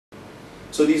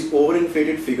So these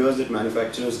overinflated figures that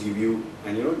manufacturers give you,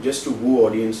 and just to woo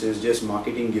audiences, just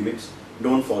marketing gimmicks,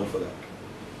 don't fall for that.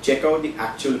 Check out the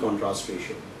actual contrast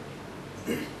ratio.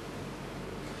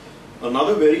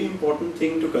 Another very important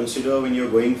thing to consider when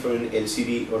you're going for an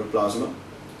LCD or a plasma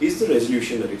is the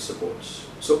resolution that it supports.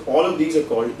 So all of these are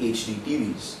called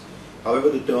HDTVs. However,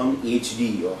 the term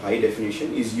HD or high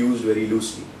definition is used very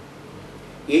loosely.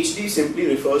 HD simply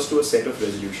refers to a set of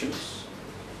resolutions,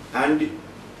 and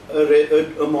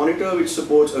a monitor which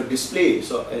supports a display,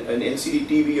 so an LCD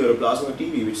TV or a plasma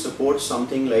TV which supports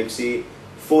something like, say,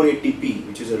 480p,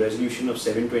 which is a resolution of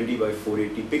 720 by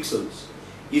 480 pixels,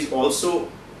 is also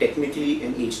technically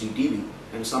an HD TV,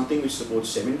 and something which supports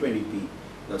 720p,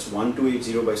 that's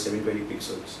 1280 by 720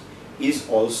 pixels, is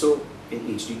also an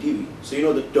HD TV.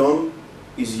 So the term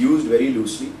is used very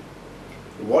loosely.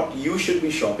 What you should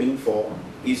be shopping for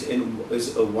is a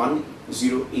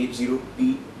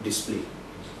 1080p display.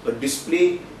 A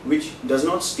display which does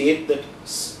not state that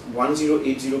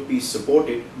 1080p is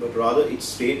supported, but rather it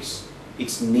states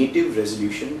its native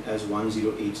resolution as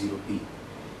 1080p.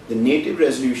 The native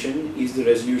resolution is the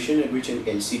resolution at which an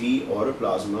LCD or a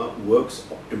plasma works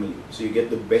optimally. So you get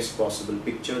the best possible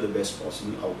picture, the best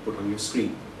possible output on your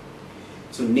screen.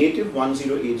 So native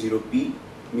 1080p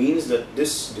means that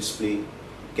this display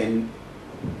can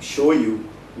show you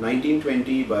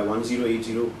 1920 by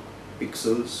 1080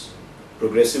 pixels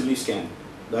progressively scanned.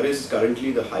 That is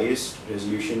currently the highest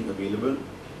resolution available,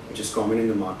 which is common in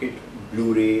the market.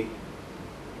 Blu-ray,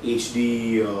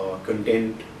 HD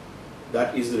content,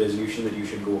 that is the resolution that you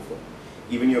should go for.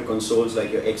 Even your consoles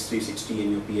like your X360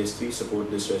 and your PS3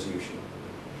 support this resolution.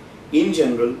 In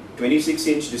general,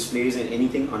 26-inch displays and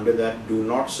anything under that do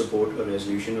not support a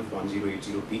resolution of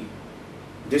 1080p.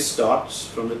 This starts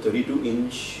from the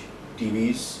 32-inch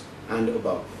TVs and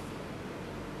above.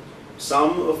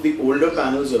 Some of the older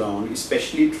panels around,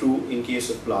 especially true in case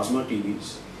of plasma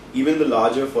TVs, even the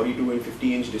larger 42 and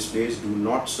 50-inch displays do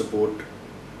not support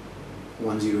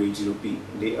 1080p.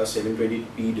 They are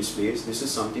 720p displays. This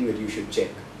is something that you should check.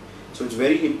 So it's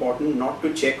very important not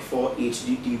to check for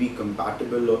HDTV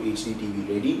compatible or HDTV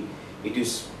ready. It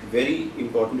is very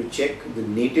important to check the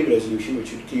native resolution, which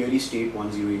should clearly state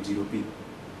 1080p.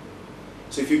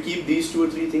 So if you keep these 2 or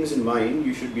 3 things in mind,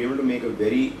 you should be able to make a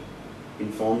very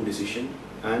informed decision,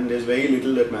 and there's very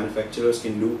little that manufacturers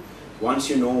can do once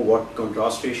you know what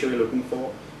contrast ratio you're looking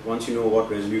for, once you know what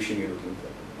resolution you're looking for.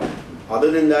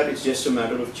 Other than that, it's just a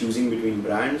matter of choosing between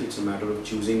brands, it's a matter of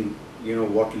choosing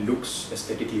what looks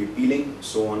aesthetically appealing,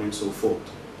 so on and so forth.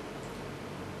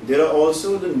 There are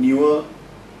also the newer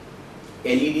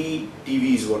LED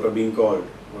TVs, what are being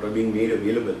made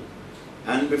available.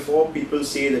 And before people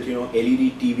say that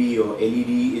LED TV or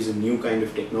LED is a new kind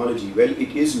of technology, well,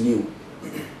 it is new.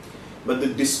 But the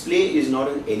display is not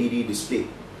an LED display.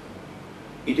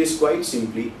 It is quite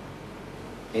simply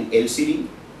an LCD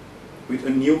with a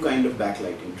new kind of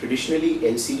backlighting. Traditionally,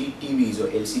 LCD TVs or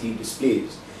LCD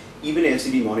displays, even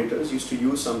LCD monitors, used to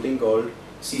use something called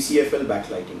CCFL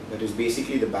backlighting. That is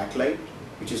basically the backlight,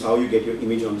 which is how you get your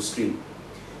image on the screen.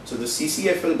 So the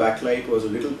CCFL backlight was a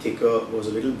little thicker, was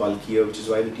a little bulkier, which is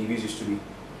why the TVs used to be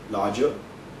larger,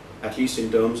 at least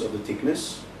in terms of the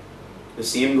thickness. The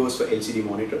same goes for LCD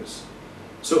monitors.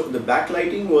 So the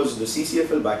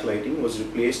CCFL backlighting was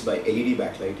replaced by LED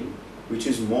backlighting, which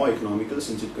is more economical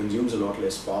since it consumes a lot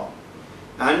less power,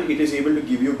 and it is able to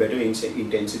give you better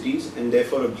intensities and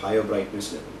therefore a higher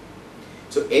brightness level.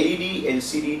 So LED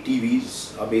LCD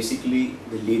TVs are basically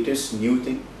the latest new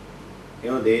thing.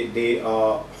 They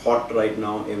are hot right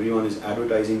now, everyone is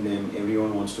advertising them,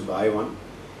 everyone wants to buy one.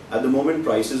 At the moment,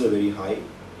 prices are very high.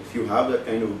 If you have that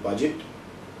kind of a budget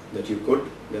that you could,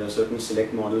 there are certain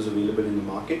select models available in the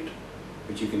market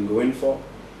which you can go in for.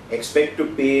 Expect to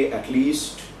pay at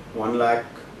least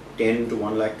 1,10,000 to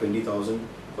 1,20,000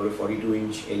 for a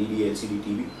 42-inch LED LCD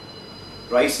TV.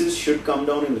 Prices should come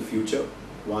down in the future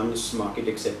once market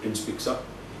acceptance picks up,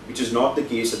 which is not the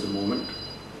case at the moment.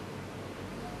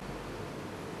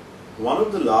 One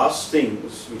of the last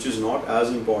things, which is not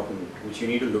as important, which you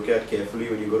need to look at carefully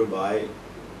when you go to buy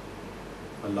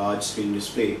a large screen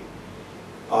display,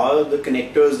 are the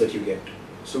connectors that you get.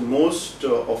 So most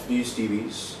of these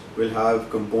TVs will have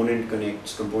component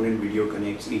connects, component video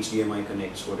connects, HDMI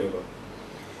connects, whatever.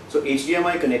 So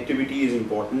HDMI connectivity is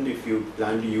important if you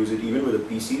plan to use it even with a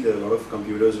PC. There are a lot of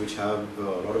computers which have a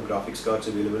lot of graphics cards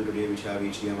available today which have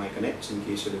HDMI connects in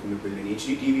case you're looking to build an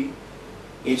HD TV.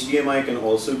 HDMI can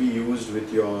also be used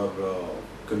with your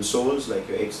consoles like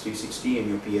your X360 and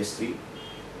your PS3.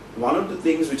 One of the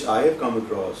things which I have come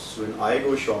across when I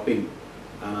go shopping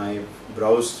and I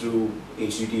browse through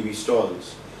HDTV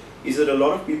stalls is that a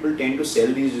lot of people tend to sell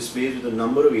these displays with the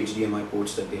number of HDMI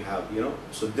ports that they have, you know.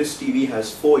 So this TV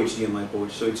has 4 HDMI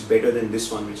ports, so it's better than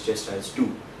this one which just has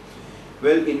 2.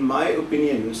 Well, in my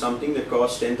opinion, something that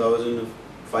costs 10,000,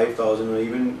 5,000 or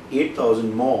even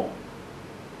 8,000 more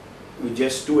with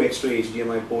just 2 extra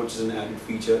HDMI ports as an added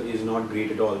feature is not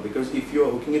great at all, because if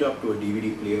you're hooking it up to a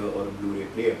DVD player or a Blu-ray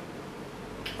player,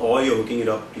 or you're hooking it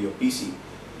up to your PC,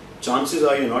 chances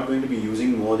are you're not going to be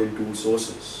using more than 2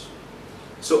 sources.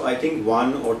 So I think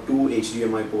 1 or 2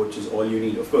 HDMI ports is all you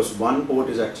need. Of course, 1 port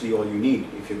is actually all you need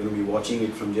if you're going to be watching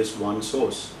it from just 1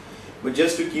 source. But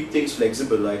just to keep things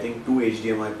flexible, I think 2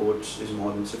 HDMI ports is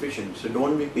more than sufficient. So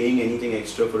don't be paying anything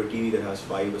extra for a TV that has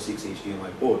 5 or 6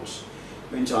 HDMI ports,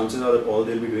 when chances are that all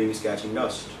they'll be doing is catching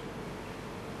dust.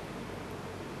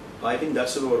 I think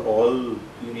that's about all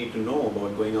you need to know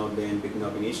about going out there and picking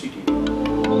up an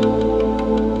HDTV.